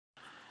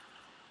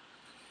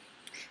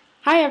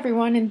Hi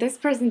everyone, in this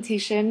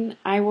presentation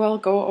I will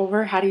go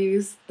over how to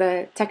use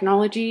the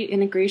Technology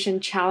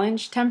Integration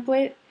Challenge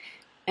template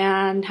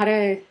and how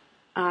to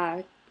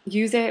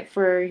use it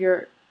for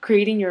your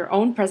creating your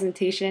own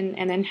presentation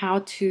and then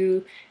how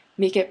to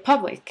make it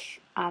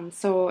public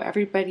so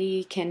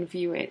everybody can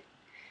view it.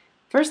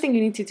 First thing you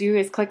need to do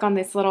is click on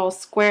this little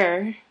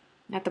square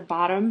at the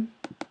bottom.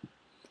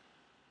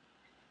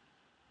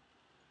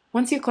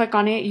 Once you click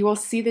on it, you will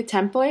see the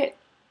template.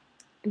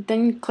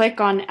 Then click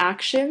on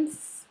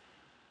Actions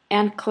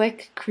and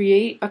click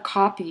Create a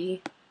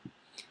Copy.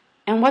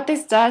 And what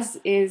this does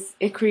is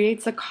it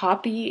creates a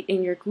copy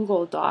in your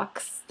Google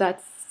Docs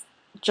that's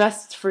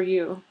just for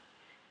you.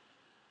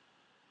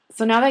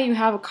 So now that you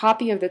have a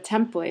copy of the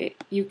template,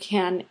 you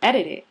can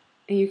edit it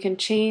and you can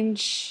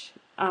change,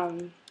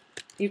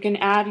 you can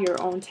add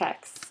your own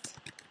text.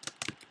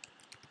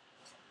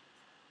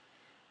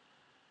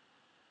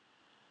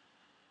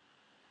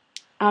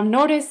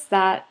 Notice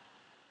that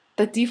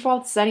the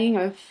default setting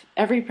of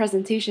every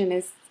presentation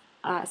is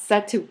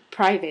set to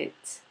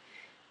private.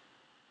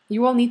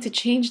 You will need to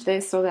change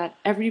this so that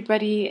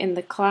everybody in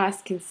the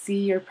class can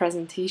see your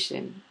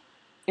presentation.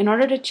 In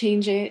order to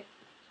change it,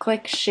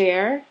 click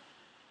Share,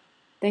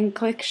 then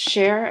click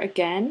Share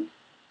again,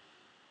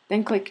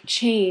 then click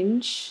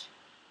Change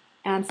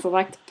and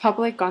select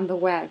Public on the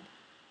web.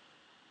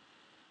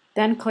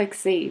 Then click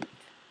Save.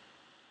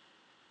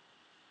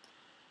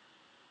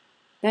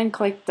 Then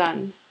click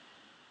Done.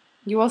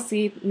 You will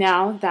see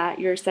now that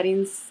your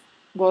settings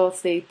will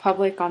say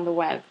Public on the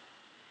web.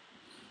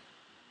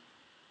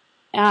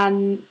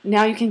 And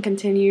now you can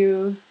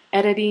continue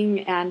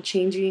editing and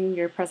changing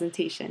your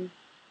presentation.